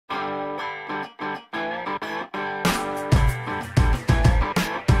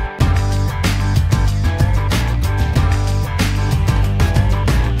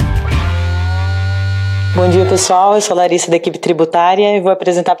pessoal, eu sou Larissa da equipe tributária e vou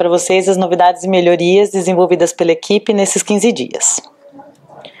apresentar para vocês as novidades e melhorias desenvolvidas pela equipe nesses 15 dias.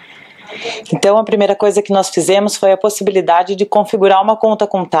 Então, a primeira coisa que nós fizemos foi a possibilidade de configurar uma conta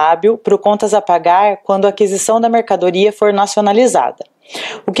contábil para o Contas a pagar quando a aquisição da mercadoria for nacionalizada.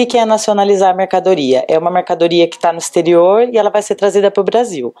 O que é nacionalizar a mercadoria? É uma mercadoria que está no exterior e ela vai ser trazida para o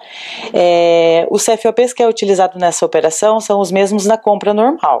Brasil. Os CFOPs que é utilizado nessa operação são os mesmos da compra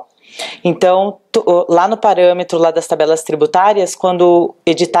normal. Então, lá no parâmetro lá das tabelas tributárias, quando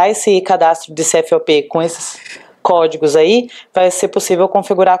editar esse cadastro de CFOP com esses códigos aí, vai ser possível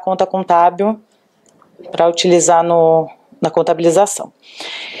configurar a conta contábil para utilizar na contabilização.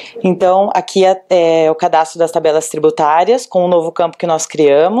 Então, aqui é o cadastro das tabelas tributárias, com um novo campo que nós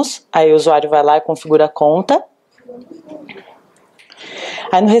criamos. Aí o usuário vai lá e configura a conta.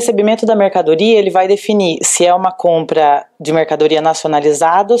 Aí no recebimento da mercadoria, ele vai definir se é uma compra de mercadoria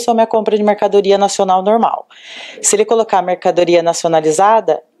nacionalizada ou se é uma compra de mercadoria nacional normal. Se ele colocar mercadoria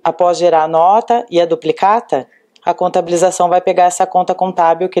nacionalizada, após gerar a nota e a duplicata, a contabilização vai pegar essa conta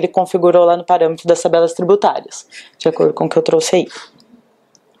contábil que ele configurou lá no parâmetro das tabelas tributárias, de acordo com o que eu trouxe aí.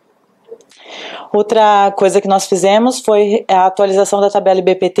 Outra coisa que nós fizemos foi a atualização da tabela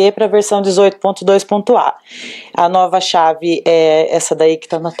IBPT para a versão 18.2.a. A nova chave é essa daí que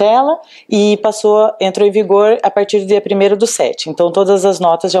está na tela e entrou em vigor a partir do dia 1º/7. Então todas as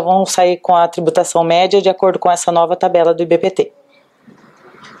notas já vão sair com a tributação média de acordo com essa nova tabela do IBPT.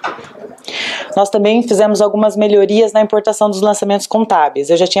 Nós também fizemos algumas melhorias na importação dos lançamentos contábeis.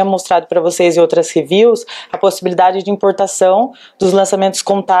 Eu já tinha mostrado para vocês em outras reviews a possibilidade de importação dos lançamentos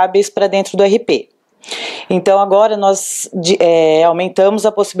contábeis para dentro do ERP. Então agora nós aumentamos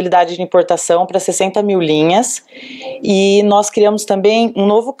a possibilidade de importação para 60 mil linhas e nós criamos também um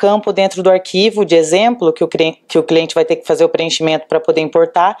novo campo dentro do arquivo de exemplo que o cliente vai ter que fazer o preenchimento para poder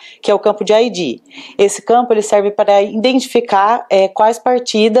importar, que é o campo de ID. Esse campo ele serve para identificar quais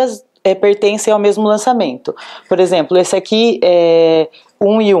partidas pertencem ao mesmo lançamento. Por exemplo, esse aqui é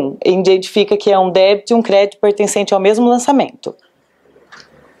 1 e 1, identifica que é um débito e um crédito pertencente ao mesmo lançamento.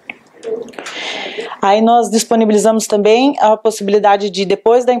 Aí nós disponibilizamos também a possibilidade de,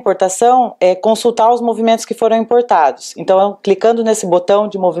 depois da importação, consultar os movimentos que foram importados. Então, clicando nesse botão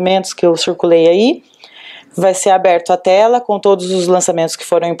de movimentos que eu circulei aí, vai ser aberto a tela com todos os lançamentos que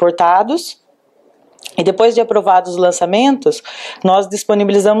foram importados. E depois de aprovados os lançamentos, nós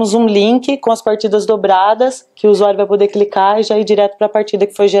disponibilizamos um link com as partidas dobradas que o usuário vai poder clicar e já ir direto para a partida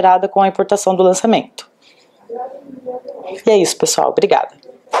que foi gerada com a importação do lançamento. E é isso, pessoal. Obrigada.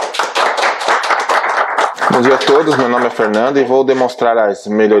 Bom dia a todos, meu nome é Fernando e vou demonstrar as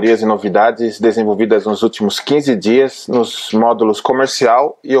melhorias e novidades desenvolvidas nos últimos 15 dias nos módulos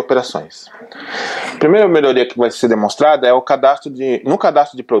Comercial e Operações. A primeira melhoria que vai ser demonstrada é no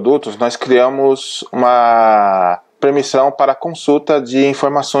cadastro de produtos. Nós criamos uma permissão para consulta de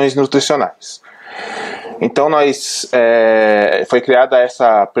informações nutricionais. Então foi criada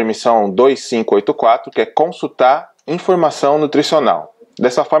essa permissão 2584, que é consultar informação nutricional.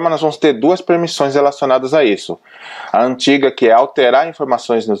 Dessa forma, nós vamos ter duas permissões relacionadas a isso. A antiga, que é alterar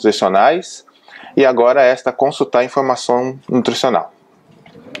informações nutricionais, e agora esta, consultar informação nutricional.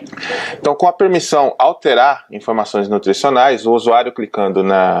 Então, com a permissão alterar informações nutricionais, o usuário clicando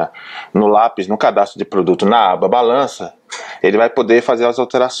no lápis, no cadastro de produto, na aba balança, ele vai poder fazer as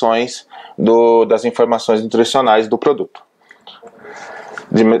alterações das informações nutricionais do produto.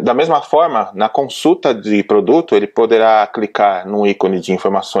 Da mesma forma, na consulta de produto, ele poderá clicar no ícone de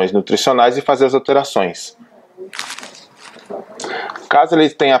informações nutricionais e fazer as alterações. Caso ele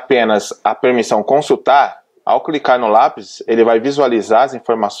tenha apenas a permissão consultar, ao clicar no lápis, ele vai visualizar as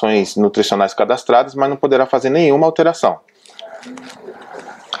informações nutricionais cadastradas, mas não poderá fazer nenhuma alteração.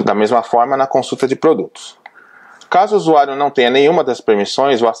 Da mesma forma, na consulta de produtos. Caso o usuário não tenha nenhuma das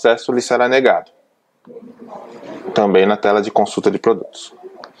permissões, o acesso lhe será negado. Também na tela de consulta de produtos.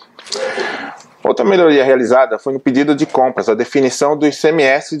 Outra melhoria realizada foi no pedido de compras, a definição do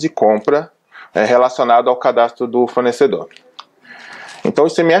ICMS de compra relacionado ao cadastro do fornecedor. Então, o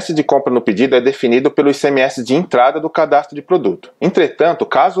ICMS de compra no pedido é definido pelo ICMS de entrada do cadastro de produto. Entretanto,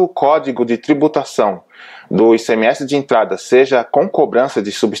 caso o código de tributação do ICMS de entrada seja com cobrança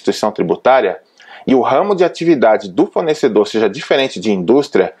de substituição tributária e o ramo de atividade do fornecedor seja diferente de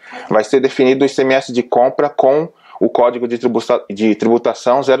indústria, vai ser definido o ICMS de compra com o código de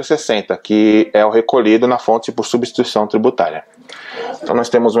tributação 060, que é o recolhido na fonte por substituição tributária. Então nós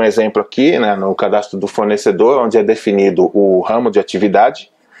temos um exemplo aqui, no cadastro do fornecedor, onde é definido o ramo de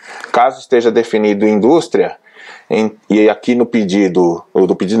atividade. Caso esteja definido indústria, e aqui no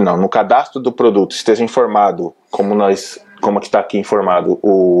no cadastro do produto esteja informado, como está aqui informado,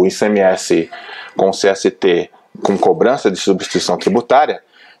 o ICMS com o CST com cobrança de substituição tributária,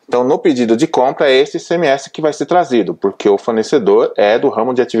 então no pedido de compra é esse ICMS que vai ser trazido, porque o fornecedor é do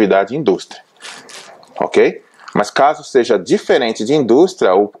ramo de atividade indústria. Ok? Mas caso seja diferente de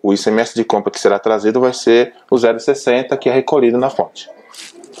indústria, o ICMS de compra que será trazido vai ser o 0,60, que é recolhido na fonte.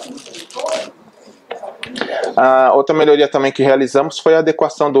 A outra melhoria também que realizamos foi a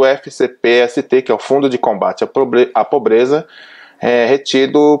adequação do FCP-ST, que é o Fundo de Combate à Pobreza,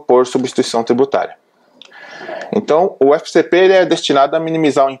 retido por substituição tributária. Então, o FCP ele é destinado a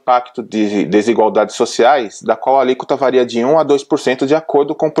minimizar o impacto de desigualdades sociais, da qual a alíquota varia de 1 a 2% de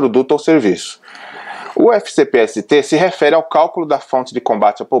acordo com o produto ou serviço. O FCP-ST se refere ao cálculo da fonte de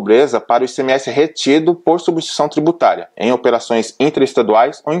combate à pobreza para o ICMS retido por substituição tributária, em operações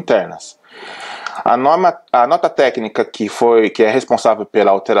intraestaduais ou internas. A nota técnica que é responsável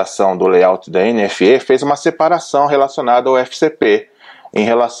pela alteração do layout da NFE fez uma separação relacionada ao FCP em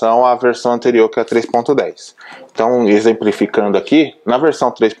relação à versão anterior, que é a 3.10. Então, exemplificando aqui, na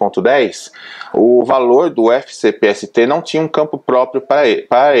versão 3.10, o valor do FCP-ST não tinha um campo próprio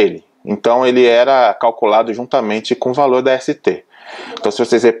para ele. Então, ele era calculado juntamente com o valor da ST. Então, se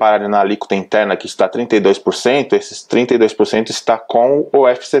vocês repararem na alíquota interna que está 32%, esses 32% está com o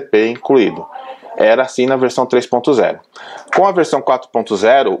FCP incluído. Era assim na versão 3.0. Com a versão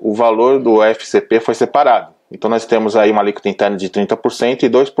 4.0, o valor do FCP foi separado. Então nós temos aí uma alíquota interna de 30% e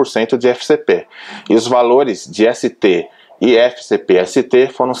 2% de FCP. E os valores de ST e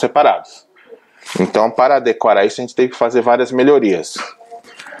FCP-ST foram separados. Então, para adequar isso, a gente teve que fazer várias melhorias.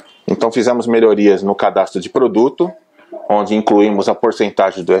 Então fizemos melhorias no cadastro de produto, onde incluímos a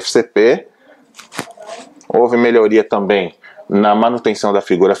porcentagem do FCP. Houve melhoria também na manutenção da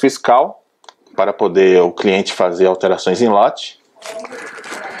figura fiscal, para poder o cliente fazer alterações em lote.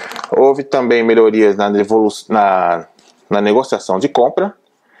 Houve também melhorias na negociação de compra,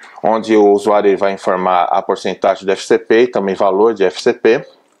 onde o usuário vai informar a porcentagem do FCP e também valor de FCP,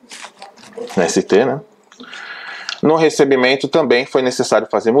 ST, né? No recebimento também foi necessário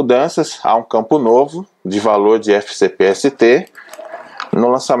fazer mudanças, há um campo novo de valor de FCP-ST. No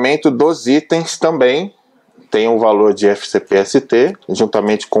lançamento dos itens também tem um valor de FCP-ST,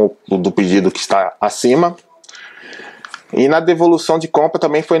 juntamente com o do pedido que está acima. E na devolução de compra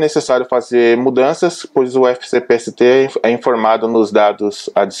também foi necessário fazer mudanças, pois o FCP-ST é informado nos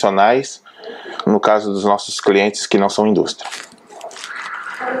dados adicionais, no caso dos nossos clientes que não são indústria.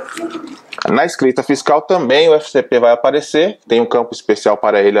 Na escrita fiscal também o FCP vai aparecer, tem um campo especial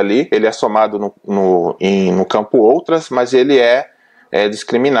para ele ali, ele é somado no campo outras, mas ele é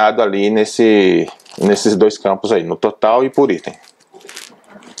discriminado ali nesses dois campos aí, no total e por item.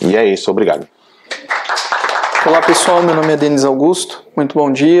 E é isso, obrigado. Olá pessoal, meu nome é Denis Augusto, muito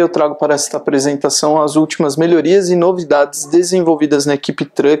bom dia. Eu trago para esta apresentação as últimas melhorias e novidades desenvolvidas na equipe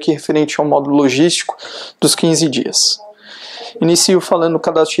Truck referente ao módulo logístico dos 15 dias. Inicio falando do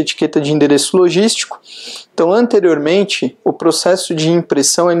cadastro de etiqueta de endereço logístico. Então, anteriormente, o processo de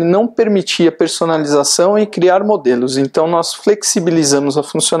impressão ele não permitia personalização e criar modelos. Então, nós flexibilizamos a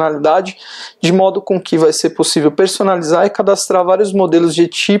funcionalidade de modo com que vai ser possível personalizar e cadastrar vários modelos de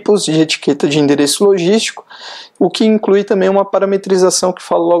tipos de etiqueta de endereço logístico, o que inclui também uma parametrização que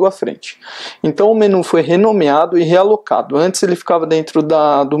falo logo à frente. Então, o menu foi renomeado e realocado. Antes, ele ficava dentro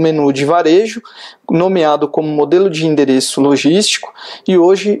do menu de varejo, nomeado como modelo de endereço logístico, e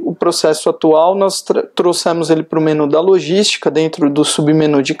hoje, o processo atual, nós trouxemos ele para o menu da logística, dentro do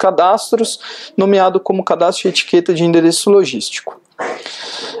submenu de cadastros, nomeado como cadastro de etiqueta de endereço logístico.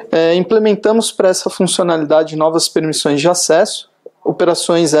 Implementamos para essa funcionalidade novas permissões de acesso,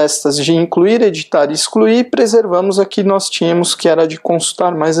 operações estas de incluir, editar e excluir, preservamos a que nós tínhamos, que era de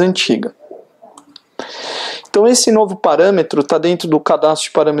consultar mais antiga. Então esse novo parâmetro está dentro do cadastro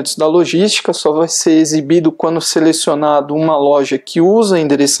de parâmetros da logística, só vai ser exibido quando selecionado uma loja que usa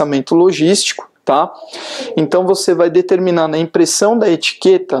endereçamento logístico, tá? Então você vai determinar na impressão da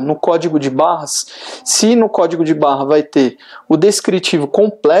etiqueta, no código de barras, se no código de barra vai ter o descritivo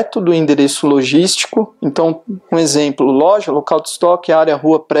completo do endereço logístico, então um exemplo, loja, local de estoque, área,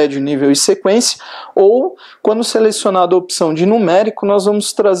 rua, prédio, nível e sequência, ou quando selecionada a opção de numérico, nós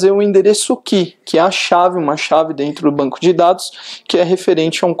vamos trazer o endereço key, que é a chave, uma chave dentro do banco de dados, que é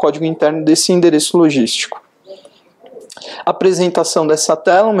referente a um código interno desse endereço logístico. Apresentação dessa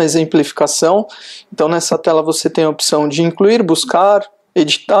tela, uma exemplificação. Então nessa tela você tem a opção de incluir, buscar,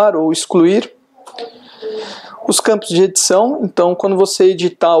 editar ou excluir. Os campos de edição, então quando você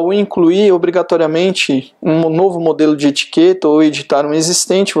editar ou incluir obrigatoriamente um novo modelo de etiqueta ou editar um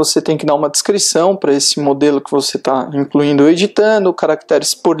existente, você tem que dar uma descrição para esse modelo que você está incluindo ou editando,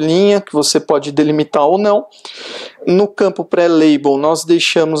 caracteres por linha que você pode delimitar ou não. No campo pré-label, nós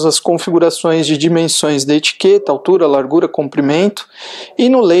deixamos as configurações de dimensões da etiqueta, altura, largura, comprimento. E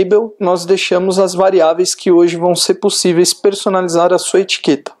no label, nós deixamos as variáveis que hoje vão ser possíveis personalizar a sua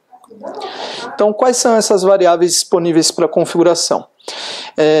etiqueta. Então, quais são essas variáveis disponíveis para configuração?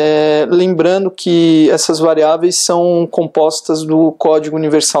 Lembrando que essas variáveis são compostas do código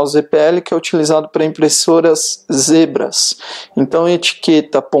universal ZPL, que é utilizado para impressoras zebras. Então,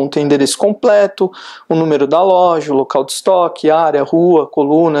 etiqueta, ponto e endereço completo, o número da loja, o local de estoque, área, rua,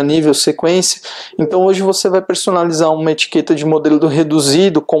 coluna, nível, sequência. Então, hoje você vai personalizar uma etiqueta de modelo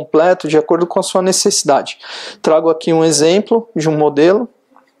reduzido, completo, de acordo com a sua necessidade. Trago aqui um exemplo de um modelo.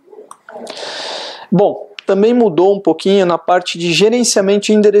 Bom, também mudou um pouquinho na parte de gerenciamento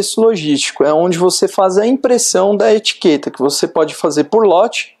de endereço logístico, é onde você faz a impressão da etiqueta, que você pode fazer por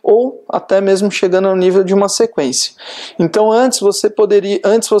lote ou até mesmo chegando ao nível de uma sequência. Então antes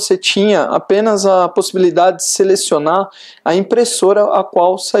você tinha apenas a possibilidade de selecionar a impressora a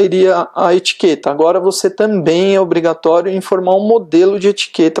qual sairia a etiqueta. Agora você também é obrigatório informar um modelo de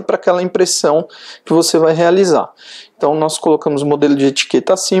etiqueta para aquela impressão que você vai realizar. Então nós colocamos o modelo de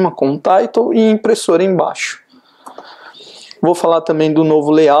etiqueta acima com o title e impressora embaixo. Vou falar também do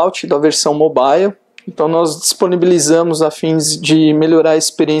novo layout da versão mobile. Então nós disponibilizamos a fins de melhorar a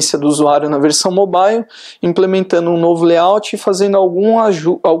experiência do usuário na versão mobile, implementando um novo layout e fazendo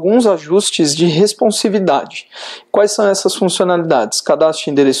alguns ajustes de responsividade. Quais são essas funcionalidades? Cadastro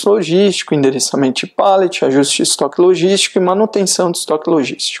de endereço logístico, endereçamento de pallet, ajuste de estoque logístico e manutenção de estoque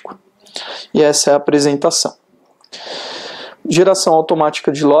logístico. E essa é a apresentação. Geração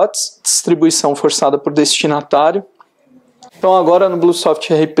automática de lotes, distribuição forçada por destinatário. Então agora no Bluesoft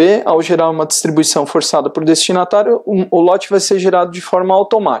ERP, ao gerar uma distribuição forçada por destinatário, o lote vai ser gerado de forma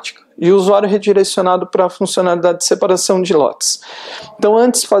automática e o usuário é redirecionado para a funcionalidade de separação de lotes. Então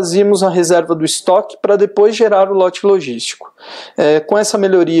antes fazíamos a reserva do estoque para depois gerar o lote logístico. Com essa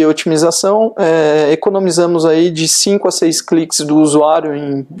melhoria e otimização, economizamos aí de 5 a 6 cliques do usuário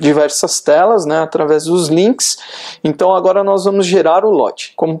em diversas telas, né, através dos links. Então agora nós vamos gerar o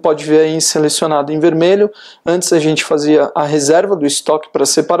lote. Como pode ver aí selecionado em vermelho, antes a gente fazia a reserva do estoque para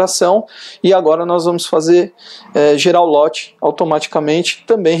separação e agora nós vamos fazer gerar o lote automaticamente,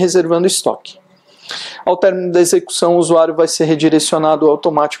 também reservando o estoque. Ao término da execução, o usuário vai ser redirecionado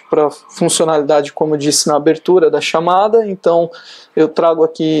automático para a funcionalidade, como eu disse na abertura da chamada. Então eu trago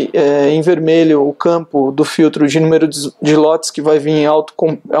aqui em vermelho o campo do filtro de número de lotes que vai vir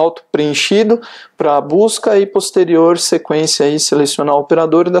auto preenchido para a busca e posterior sequência aí selecionar o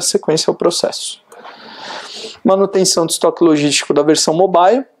operador e dar sequência ao processo. Manutenção de estoque logístico da versão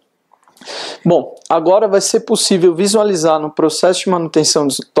mobile. Bom, agora vai ser possível visualizar no processo de manutenção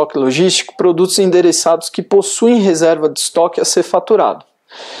de estoque logístico produtos endereçados que possuem reserva de estoque a ser faturado.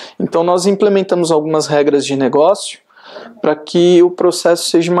 Então nós implementamos algumas regras de negócio para que o processo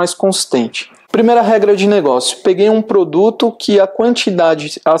seja mais consistente. Primeira regra de negócio, peguei um produto que a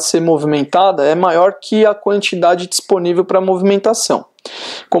quantidade a ser movimentada é maior que a quantidade disponível para movimentação.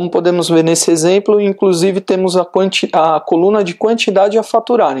 Como podemos ver nesse exemplo, inclusive temos a coluna de quantidade a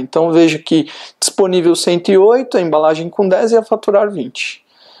faturar. Então veja que disponível 108, a embalagem com 10 e a faturar 20.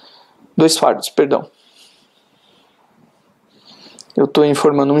 2 fardos, perdão. Eu estou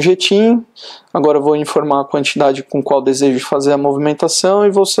informando um jetinho, agora vou informar a quantidade com qual desejo fazer a movimentação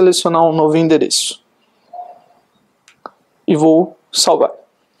e vou selecionar um novo endereço. E vou salvar.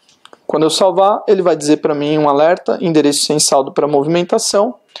 Quando eu salvar, ele vai dizer para mim um alerta, endereço sem saldo para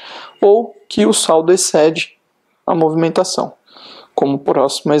movimentação, ou que o saldo excede a movimentação. Como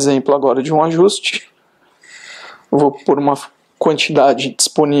próximo exemplo agora de um ajuste, eu vou pôr uma quantidade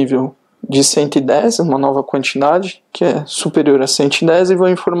disponível de 110, uma nova quantidade, que é superior a 110, e vou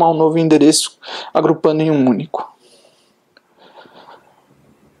informar um novo endereço agrupando em um único.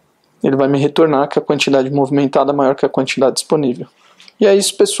 Ele vai me retornar que a quantidade movimentada é maior que a quantidade disponível. E é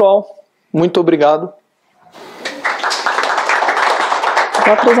isso, pessoal. Muito obrigado.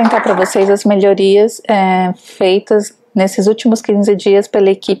 Vou apresentar para vocês as melhorias feitas nesses últimos 15 dias pela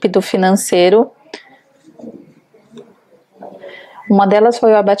equipe do Financeiro. Uma delas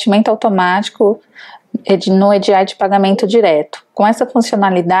foi o abatimento automático no EDI de pagamento direto. Com essa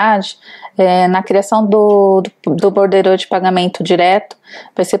funcionalidade, na criação do borderô de pagamento direto,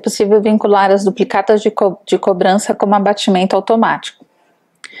 vai ser possível vincular as duplicatas de cobrança como abatimento automático.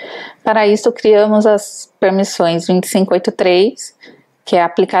 Para isso, criamos as permissões 2583, que é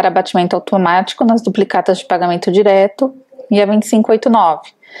aplicar abatimento automático nas duplicatas de pagamento direto, e a 2589,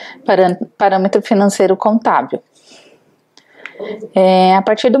 parâmetro financeiro contábil. A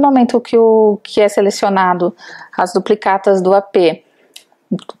partir do momento que é selecionado as duplicatas do AP,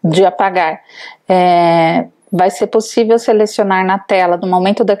 de Pagar, vai ser possível selecionar na tela, no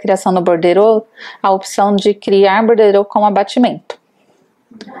momento da criação do borderô, a opção de criar borderô com abatimento.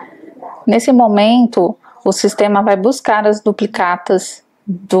 Nesse momento, o sistema vai buscar as duplicatas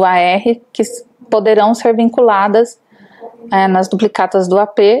do AR que poderão ser vinculadas nas duplicatas do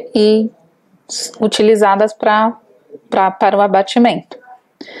AP e utilizadas para o abatimento.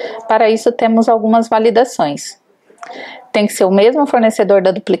 Para isso, temos algumas validações. Tem que ser o mesmo fornecedor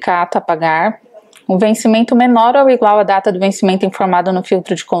da duplicata a pagar, o vencimento menor ou igual à data do vencimento informado no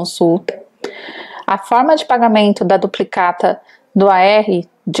filtro de consulta, a forma de pagamento da duplicata do AR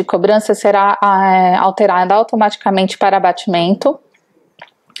de cobrança será alterada automaticamente para abatimento,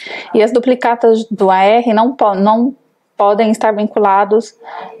 e as duplicatas do AR não podem estar vinculados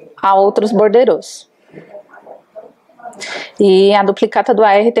a outros borderôs. E a duplicata do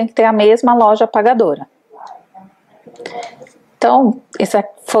AR tem que ter a mesma loja pagadora. Então,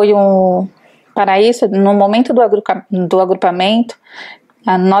 para isso, no momento do agrupamento,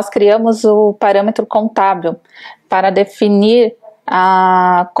 nós criamos o parâmetro contábil para definir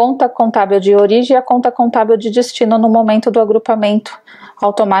a conta contábil de origem e a conta contábil de destino no momento do agrupamento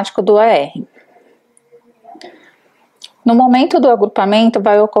automático do AR. No momento do agrupamento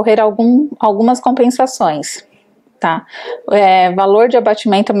vai ocorrer algumas compensações, tá? Valor de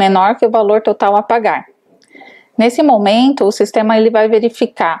abatimento menor que o valor total a pagar. Nesse momento, o sistema ele vai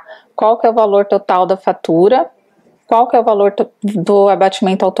verificar qual que é o valor total da fatura, qual que é o valor do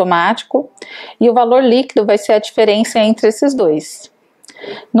abatimento automático, e o valor líquido vai ser a diferença entre esses dois.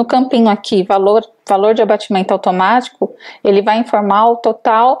 No campinho aqui, valor de abatimento automático, ele vai informar o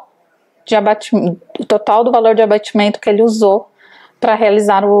total do valor de abatimento que ele usou para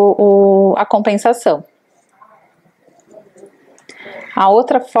realizar a compensação. A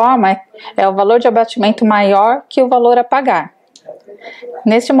outra forma é o valor de abatimento maior que o valor a pagar.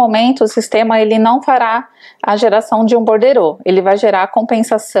 Neste momento, o sistema ele não fará a geração de um borderô, ele vai gerar a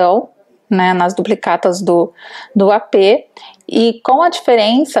compensação, né, nas duplicatas do AP, e com a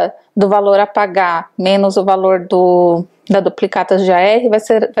diferença do valor a pagar menos o valor da duplicata de AR,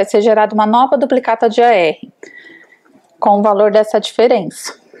 vai ser gerada uma nova duplicata de AR, com o valor dessa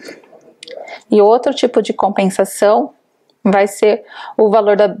diferença. E outro tipo de compensação vai ser o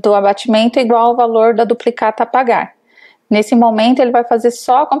valor do abatimento igual ao valor da duplicata a pagar. Nesse momento, ele vai fazer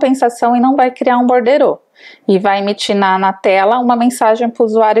só a compensação e não vai criar um borderô. E vai emitir na tela uma mensagem para o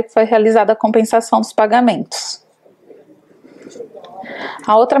usuário que foi realizada a compensação dos pagamentos.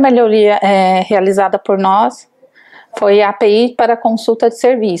 A outra melhoria realizada por nós foi a API para consulta de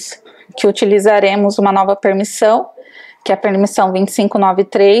serviço, que utilizaremos uma nova permissão, que é a permissão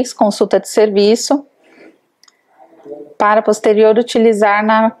 2593, consulta de serviço, para posterior utilizar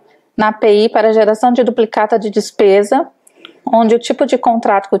na API para geração de duplicata de despesa, onde o tipo de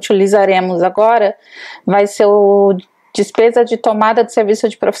contrato que utilizaremos agora vai ser o despesa de tomada de serviço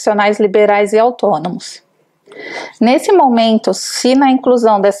de profissionais liberais e autônomos. Nesse momento, se na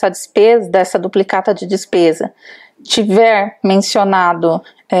inclusão dessa duplicata de despesa, tiver mencionado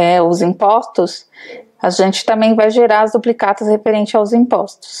os impostos, a gente também vai gerar as duplicatas referentes aos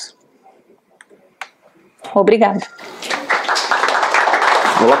impostos. Obrigada.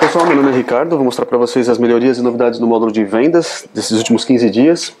 Olá pessoal, meu nome é Ricardo, vou mostrar para vocês as melhorias e novidades no módulo de vendas desses últimos 15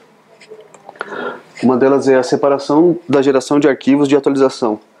 dias. Uma delas é a separação da geração de arquivos de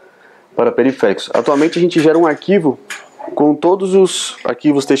atualização para periféricos. Atualmente a gente gera um arquivo com todos os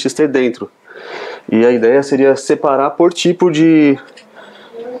arquivos TXT dentro. E a ideia seria separar por tipo de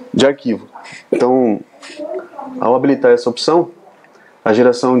arquivo. Então, ao habilitar essa opção, a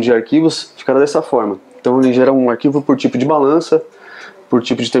geração de arquivos ficará dessa forma. Então ele gera um arquivo por tipo de balança, por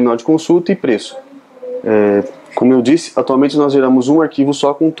tipo de terminal de consulta e preço. Como eu disse, atualmente nós geramos um arquivo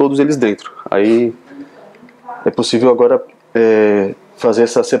só com todos eles dentro. Aí é possível agora fazer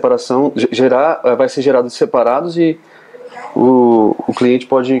essa separação, vai ser gerado separados e o cliente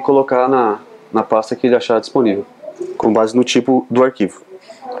pode colocar na pasta que ele achar disponível, com base no tipo do arquivo.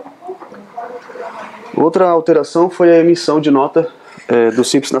 Outra alteração foi a emissão de nota do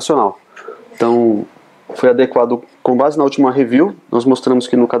Simples Nacional. Então, foi adequado com base na última review. Nós mostramos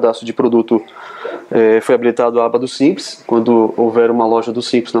que no cadastro de produto foi habilitado a aba do Simples, quando houver uma loja do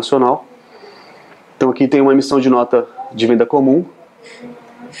Simples Nacional. Então aqui tem uma emissão de nota de venda comum,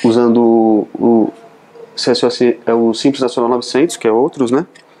 usando o CSOC, o Simples Nacional 900, que é outros, né?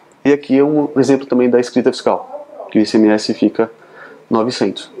 E aqui é um exemplo também da escrita fiscal, que o ICMS fica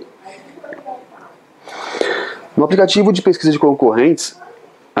 900. No aplicativo de pesquisa de concorrentes,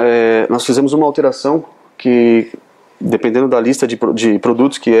 nós fizemos uma alteração que, dependendo da lista de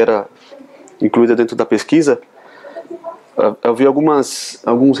produtos que era incluída dentro da pesquisa, havia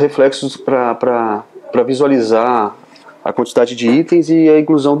alguns reflexos para visualizar a quantidade de itens e a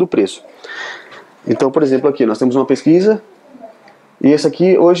inclusão do preço. Então, por exemplo, aqui nós temos uma pesquisa e essa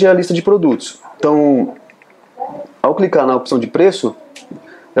aqui hoje é a lista de produtos. Então, ao clicar na opção de preço,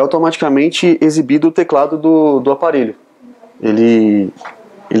 é automaticamente exibido o teclado do aparelho. Ele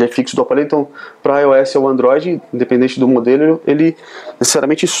é fixo do aparelho, então para iOS ou Android, independente do modelo, ele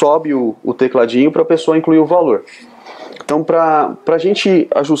necessariamente sobe o tecladinho para a pessoa incluir o valor. Então, para a gente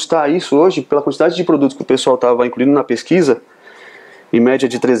ajustar isso hoje, pela quantidade de produtos que o pessoal estava incluindo na pesquisa, em média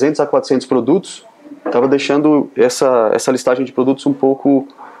de 300 a 400 produtos, estava deixando essa listagem de produtos um pouco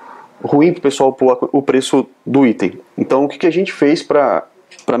ruim para o pessoal pôr o preço do item. Então, o que a gente fez para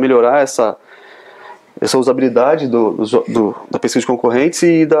melhorar essa usabilidade da pesquisa de concorrentes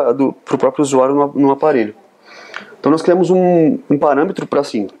e para o próprio usuário no aparelho? Então, nós criamos um parâmetro para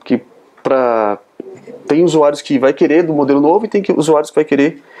assim, tem usuários que vai querer do modelo novo e tem usuários que vai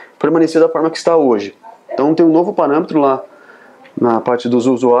querer permanecer da forma que está hoje. Então, tem um novo parâmetro lá na parte dos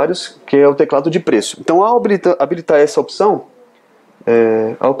usuários, que é o teclado de preço. Então, ao habilitar essa opção,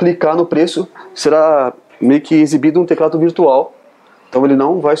 ao clicar no preço, será meio que exibido um teclado virtual. Então, ele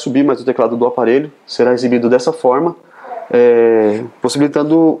não vai subir mais o teclado do aparelho, será exibido dessa forma,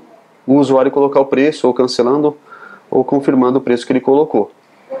 possibilitando o usuário colocar o preço, ou cancelando, ou confirmando o preço que ele colocou.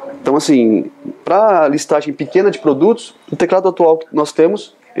 Então, assim, para listagem pequena de produtos, o teclado atual que nós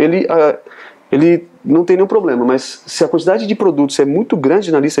temos, ele não tem nenhum problema, mas se a quantidade de produtos é muito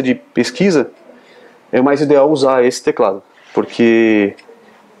grande na lista de pesquisa, é mais ideal usar esse teclado, porque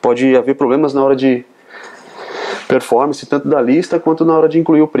pode haver problemas na hora de performance, tanto da lista quanto na hora de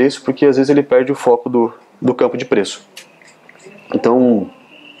incluir o preço, porque às vezes ele perde o foco do campo de preço. Então,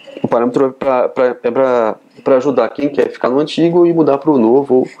 o parâmetro é para ajudar quem quer ficar no antigo e mudar para o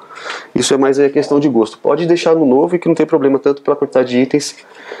novo. Isso é mais questão de gosto. Pode deixar no novo e que não tem problema tanto pela quantidade de itens,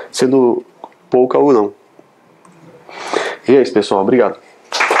 sendo pouca ou não. E é isso, pessoal. Obrigado.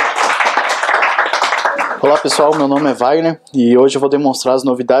 Olá pessoal, meu nome é Wagner e hoje eu vou demonstrar as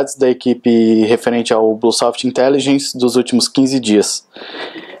novidades da equipe referente ao Bluesoft Intelligence dos últimos 15 dias.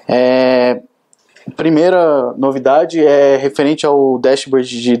 A primeira novidade é referente ao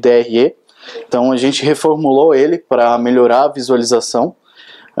dashboard de DRE. Então a gente reformulou ele para melhorar a visualização.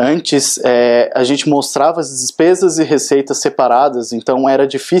 Antes a gente mostrava as despesas e receitas separadas, então era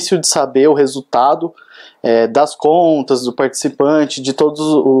difícil de saber o resultado das contas, do participante, de todo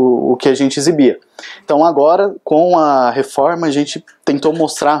o que a gente exibia. Então agora, com a reforma, a gente tentou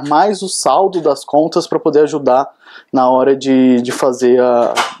mostrar mais o saldo das contas para poder ajudar na hora de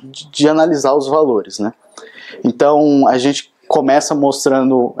analisar os valores, né? Então a gente começa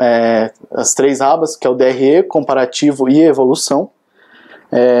mostrando as três abas, que é o DRE, comparativo e evolução.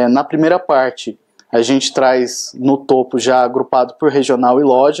 Na primeira parte, a gente traz no topo já agrupado por regional e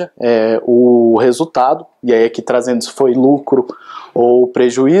loja o resultado, e aí aqui trazendo se foi lucro ou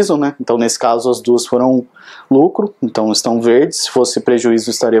prejuízo, né? Então nesse caso as duas foram lucro, então estão verdes, se fosse prejuízo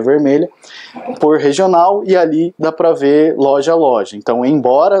estaria vermelha, por regional, e ali dá para ver loja a loja. Então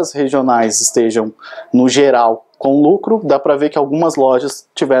embora as regionais estejam no geral com lucro, dá para ver que algumas lojas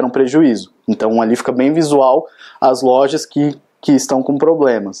tiveram prejuízo, então ali fica bem visual as lojas que estão com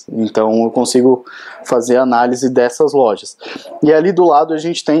problemas, então eu consigo fazer análise dessas lojas. E ali do lado a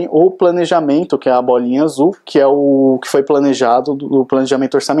gente tem o planejamento, que é a bolinha azul, que é o que foi planejado do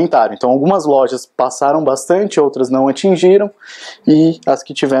planejamento orçamentário. Então algumas lojas passaram bastante, outras não atingiram, e as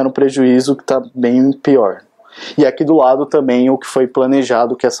que tiveram prejuízo que está bem pior. E aqui do lado também o que foi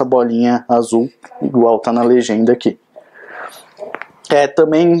planejado, que é essa bolinha azul, igual está na legenda aqui.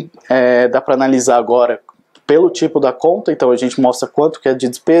 Também dá para analisar agora pelo tipo da conta, então a gente mostra quanto que é de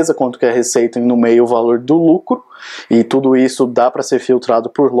despesa, quanto que é receita e no meio o valor do lucro, e tudo isso dá para ser filtrado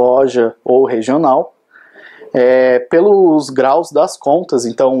por loja ou regional. Pelos graus das contas,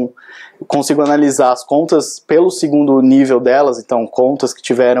 então eu consigo analisar as contas pelo segundo nível delas, então contas que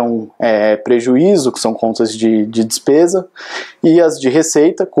tiveram prejuízo, que são contas de despesa, e as de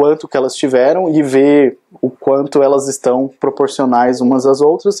receita, quanto que elas tiveram, e ver o quanto elas estão proporcionais umas às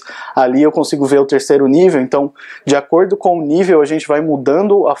outras. Ali eu consigo ver o terceiro nível, então de acordo com o nível a gente vai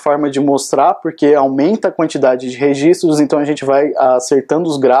mudando a forma de mostrar, porque aumenta a quantidade de registros, então a gente vai acertando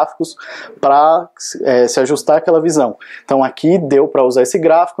os gráficos para se ajustar àquela visão. Então aqui deu para usar esse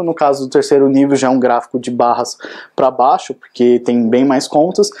gráfico, no caso do terceiro nível já é um gráfico de barras para baixo, porque tem bem mais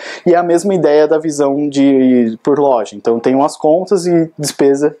contas, e é a mesma ideia da visão por loja, então tem as contas e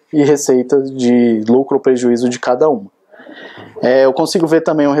despesa e receita de lucro ou prejuízo de cada uma. Eu consigo ver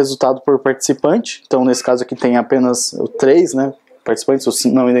também o resultado por participante, então nesse caso aqui tem apenas 3, né, participantes, o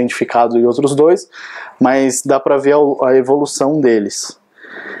não identificado e outros 2, mas dá para ver a evolução deles.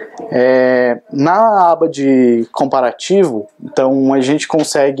 Na aba de comparativo, então a gente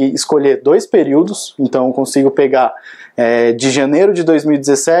consegue escolher 2 períodos, então eu consigo pegar de janeiro de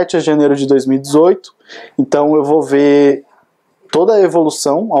 2017 a janeiro de 2018, então eu vou ver toda a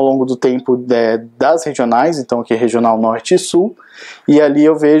evolução ao longo do tempo das regionais, então aqui regional norte e sul, e ali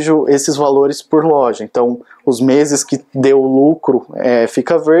eu vejo esses valores por loja. Então os meses que deu lucro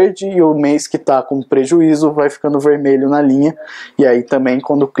fica verde, e o mês que está com prejuízo vai ficando vermelho na linha, e aí também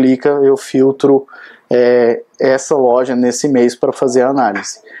quando clica eu filtro essa loja nesse mês para fazer a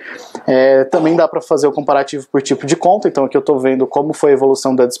análise. Também dá para fazer o comparativo por tipo de conta, então aqui eu estou vendo como foi a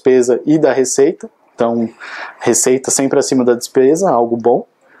evolução da despesa e da receita. Então, receita sempre acima da despesa, algo bom.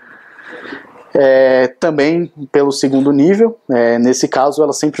 Também pelo segundo nível, nesse caso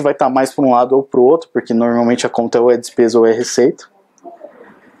ela sempre vai estar mais para um lado ou para o outro, porque normalmente a conta ou é despesa ou é receita.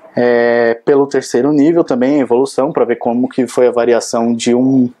 Pelo terceiro nível também, evolução, para ver como que foi a variação de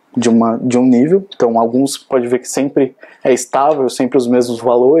um nível. Então, alguns pode ver que sempre é estável, sempre os mesmos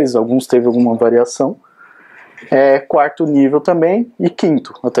valores, alguns teve alguma variação. Quarto nível também, e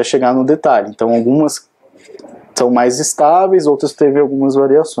quinto, até chegar no detalhe. Então algumas são mais estáveis, outras teve algumas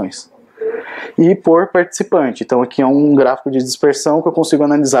variações. E por participante, então aqui é um gráfico de dispersão que eu consigo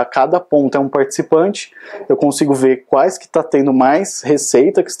analisar, cada ponto é um participante, eu consigo ver quais que está tendo mais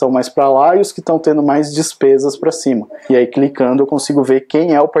receita, que estão mais para lá, e os que estão tendo mais despesas para cima. E aí clicando eu consigo ver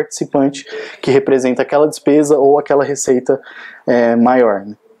quem é o participante que representa aquela despesa ou aquela receita maior,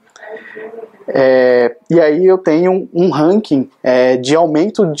 né? E aí eu tenho um ranking de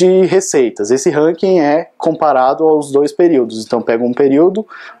aumento de receitas. Esse ranking é comparado aos 2 períodos. Então pego um período,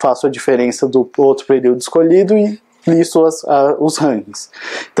 faço a diferença do outro período escolhido e listo os rankings.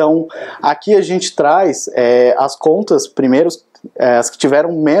 Então aqui a gente traz as contas primeiros, as que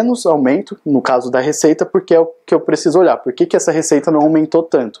tiveram menos aumento, no caso da receita, porque é o que eu preciso olhar. Por que essa receita não aumentou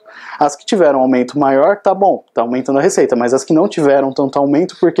tanto? As que tiveram aumento maior, tá bom, tá aumentando a receita, mas as que não tiveram tanto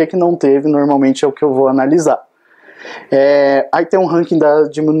aumento, por que não teve? Normalmente é o que eu vou analisar. Aí tem um ranking da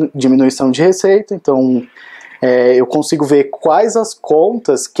diminuição de receita, então eu consigo ver quais as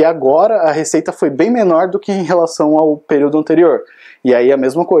contas que agora a receita foi bem menor do que em relação ao período anterior. E aí a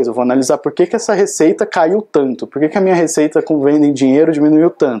mesma coisa, eu vou analisar por que essa receita caiu tanto, por que a minha receita com venda em dinheiro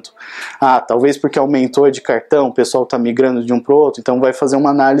diminuiu tanto. Talvez porque aumentou de cartão, o pessoal está migrando de um para o outro, então vai fazer uma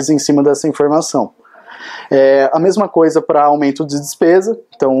análise em cima dessa informação. A mesma coisa para aumento de despesa,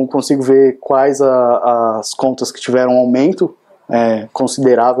 então eu consigo ver quais as contas que tiveram aumento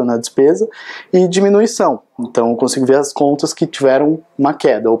considerável na despesa, e diminuição, então eu consigo ver as contas que tiveram uma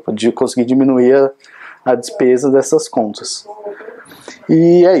queda, ou conseguir diminuir a despesa dessas contas.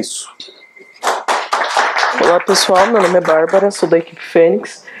 E é isso. Olá pessoal, meu nome é Bárbara, sou da equipe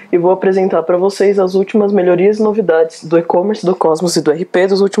Fênix e vou apresentar para vocês as últimas melhorias e novidades do e-commerce, do Cosmos e do RP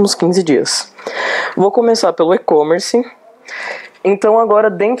dos últimos 15 dias. Vou começar pelo e-commerce. Então agora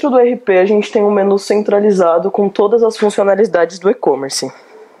dentro do RP a gente tem um menu centralizado com todas as funcionalidades do e-commerce.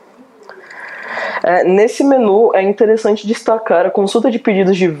 Nesse menu é interessante destacar a consulta de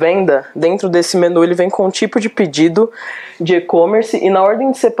pedidos de venda. Dentro desse menu ele vem com o tipo de pedido de e-commerce e na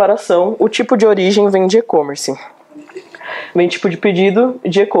ordem de separação o tipo de origem vem de e-commerce. Vem tipo de pedido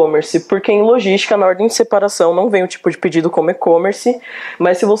de e-commerce, porque em logística na ordem de separação não vem o tipo de pedido como e-commerce,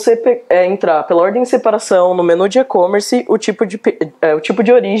 mas se você entrar pela ordem de separação no menu de e-commerce, o tipo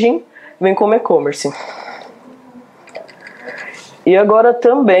de origem vem como e-commerce. E agora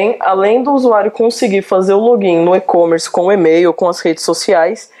também, além do usuário conseguir fazer o login no e-commerce com o e-mail, com as redes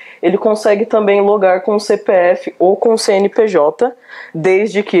sociais, ele consegue também logar com o CPF ou com o CNPJ,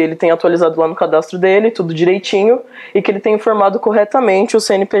 desde que ele tenha atualizado lá no cadastro dele, tudo direitinho, e que ele tenha informado corretamente o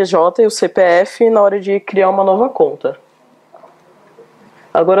CNPJ e o CPF na hora de criar uma nova conta.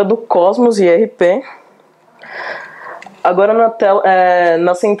 Agora do Cosmos e ERP. Agora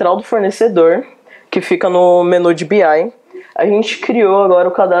na central do fornecedor, que fica no menu de BI, a gente criou agora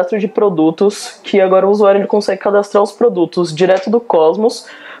o cadastro de produtos, que agora o usuário ele consegue cadastrar os produtos direto do Cosmos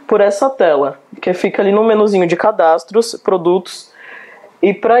por essa tela, que fica ali no menuzinho de cadastros, produtos,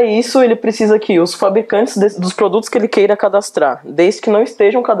 e para isso ele precisa que os fabricantes dos produtos que ele queira cadastrar, desde que não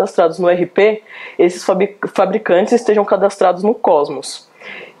estejam cadastrados no RP, esses fabricantes estejam cadastrados no Cosmos.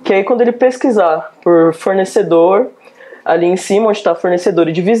 Que aí quando ele pesquisar por fornecedor, ali em cima onde está fornecedor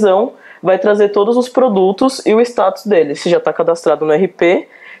e divisão, vai trazer todos os produtos e o status dele, se já está cadastrado no RP.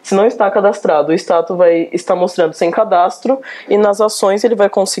 Se não está cadastrado, o status vai estar mostrando sem cadastro, e nas ações ele vai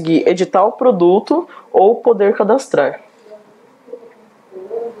conseguir editar o produto ou poder cadastrar.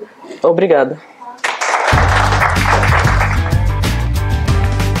 Obrigada.